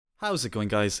How's it going,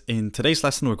 guys? In today's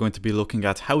lesson, we're going to be looking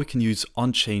at how we can use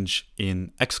onChange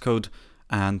in Xcode,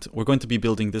 and we're going to be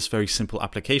building this very simple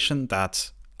application that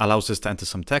allows us to enter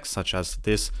some text, such as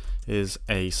this is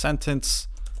a sentence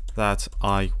that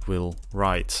I will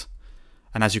write.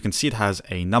 And as you can see, it has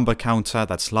a number counter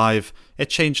that's live. It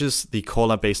changes the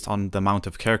caller based on the amount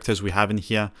of characters we have in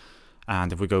here.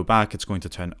 And if we go back, it's going to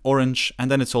turn orange, and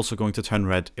then it's also going to turn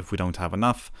red if we don't have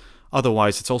enough.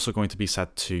 Otherwise, it's also going to be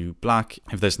set to black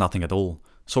if there's nothing at all.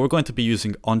 So we're going to be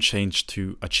using onChange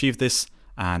to achieve this,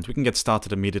 and we can get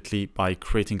started immediately by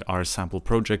creating our sample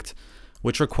project,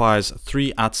 which requires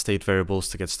 3 add_state variables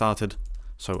to get started.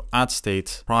 So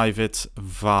add_state private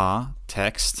var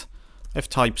text of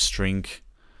type string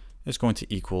is going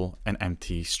to equal an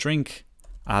empty string.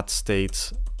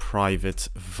 Add_state private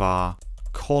var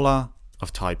caller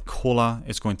of type caller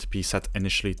is going to be set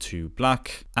initially to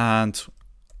black, and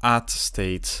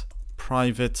add_state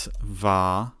private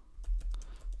var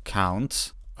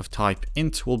count of type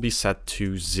int will be set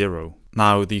to 0.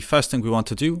 Now, the first thing we want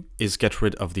to do is get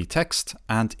rid of the text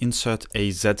and insert a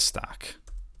Z stack,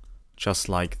 just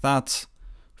like that,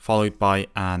 followed by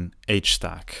an H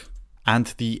stack. And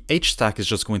the H stack is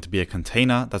just going to be a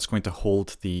container that's going to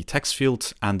hold the text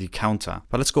field and the counter.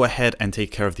 But let's go ahead and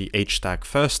take care of the H stack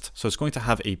first. So it's going to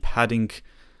have a padding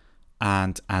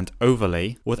and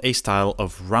overlay with a style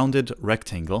of rounded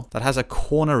rectangle that has a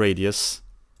corner radius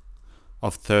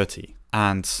of 30.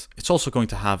 And it's also going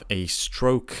to have a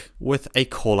stroke with a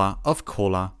caller of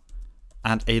caller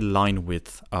and a line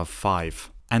width of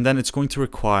 5. And then it's going to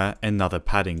require another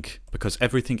padding because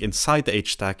everything inside the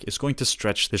H stack is going to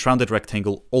stretch this rounded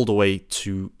rectangle all the way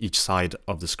to each side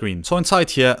of the screen. So inside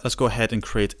here, let's go ahead and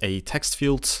create a text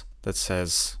field that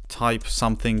says type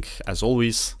something as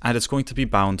always, and it's going to be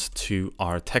bound to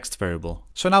our text variable.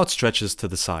 So now it stretches to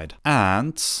the side.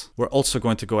 And we're also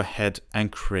going to go ahead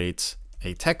and create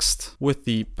a text with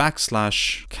the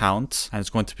 \count, and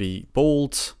it's going to be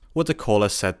bold with the caller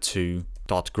set to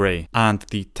 .gray. And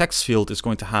the text field is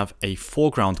going to have a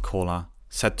foreground caller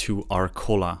set to our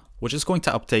caller, which is going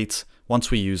to update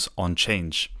once we use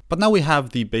onChange. But now we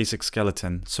have the basic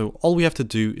skeleton, so all we have to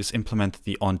do is implement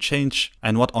the onChange,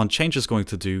 and what onChange is going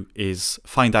to do is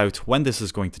find out when this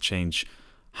is going to change,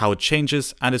 how it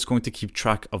changes, and it's going to keep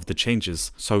track of the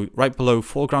changes. So right below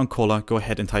foreground caller, go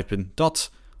ahead and type in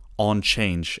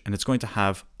 .onChange, and it's going to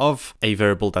have of a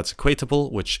variable that's equatable,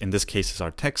 which in this case is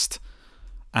our text,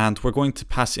 and we're going to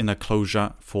pass in a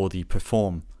closure for the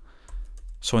perform.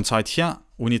 So inside here,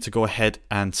 we need to go ahead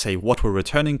and say what we're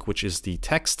returning, which is the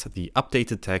text, the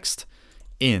updated text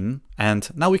in, and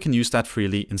now we can use that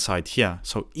freely inside here.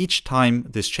 So each time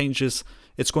this changes,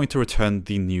 it's going to return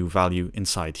the new value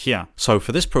inside here. So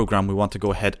for this program, we want to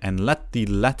go ahead and let the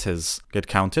letters get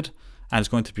counted, and it's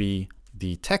going to be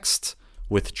the text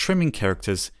with trimming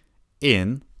characters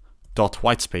in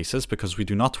 .whitespaces because we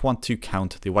do not want to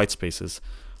count the whitespaces.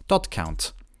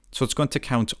 .count. So it's going to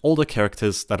count all the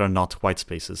characters that are not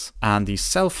whitespaces. And the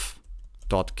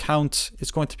self.count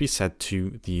is going to be set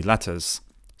to the letters.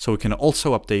 So we can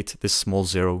also update this small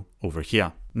 0 over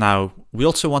here. Now, we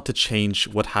also want to change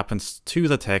what happens to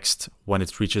the text when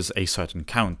it reaches a certain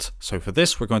count. So for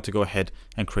this, we're going to go ahead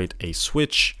and create a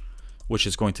switch, which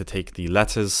is going to take the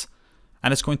letters,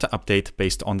 and it's going to update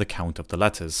based on the count of the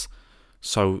letters.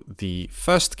 So the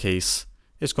first case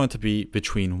is going to be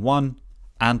between 1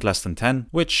 and less than 10,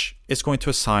 which is going to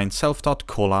assign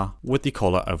self.caller with the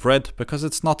caller of red because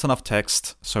it's not enough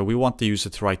text, so we want the user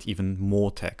to write even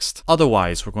more text.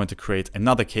 Otherwise, we're going to create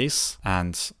another case,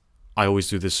 and I always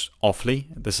do this awfully.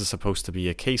 This is supposed to be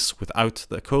a case without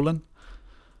the colon.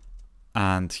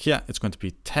 And here it's going to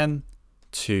be 10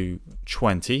 to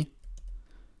 20.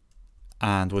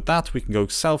 And with that, we can go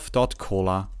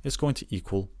self.caller is going to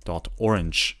equal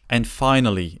 .orange. And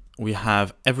finally, we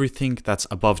have everything that's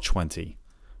above 20.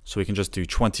 So we can just do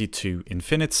 20 to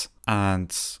infinite,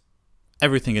 and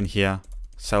everything in here,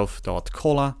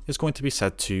 self.caller, is going to be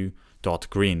set to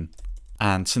 .green.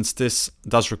 And since this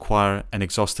does require an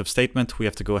exhaustive statement, we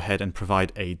have to go ahead and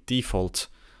provide a default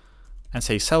and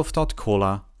say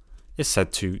self.caller is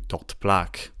set to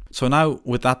 .black. So now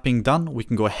with that being done, we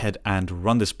can go ahead and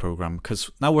run this program because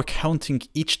now we're counting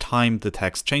each time the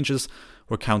text changes.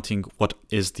 We're counting what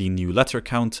is the new letter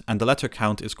count, and the letter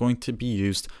count is going to be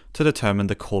used to determine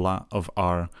the caller of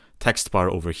our text bar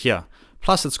over here.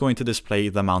 Plus it's going to display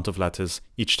the amount of letters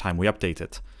each time we update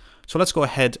it. So let's go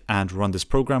ahead and run this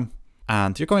program,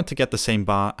 and you're going to get the same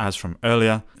bar as from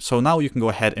earlier. So now you can go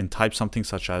ahead and type something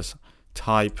such as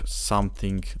type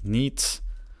something neat.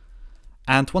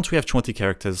 And once we have 20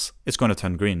 characters, it's going to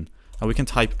turn green. And we can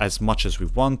type as much as we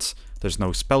want. There's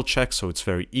no spell check, so it's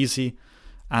very easy.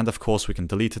 And of course we can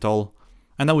delete it all.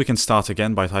 And now we can start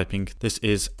again by typing, this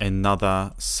is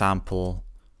another sample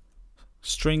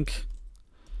string.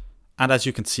 And as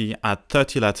you can see, at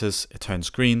 30 letters, it turns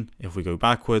green. If we go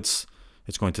backwards,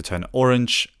 it's going to turn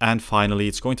orange. And finally,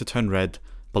 it's going to turn red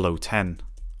below 10,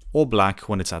 or black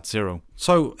when it's at 0.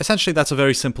 So essentially, that's a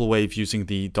very simple way of using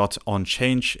the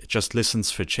 .onChange. It just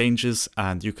listens for changes,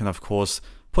 and you can, of course,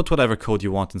 put whatever code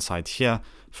you want inside here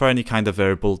for any kind of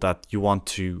variable that you want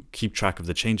to keep track of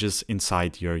the changes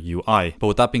inside your UI. But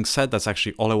with that being said, that's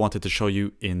actually all I wanted to show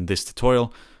you in this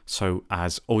tutorial. So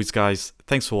as always, guys,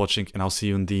 thanks for watching, and I'll see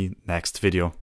you in the next video.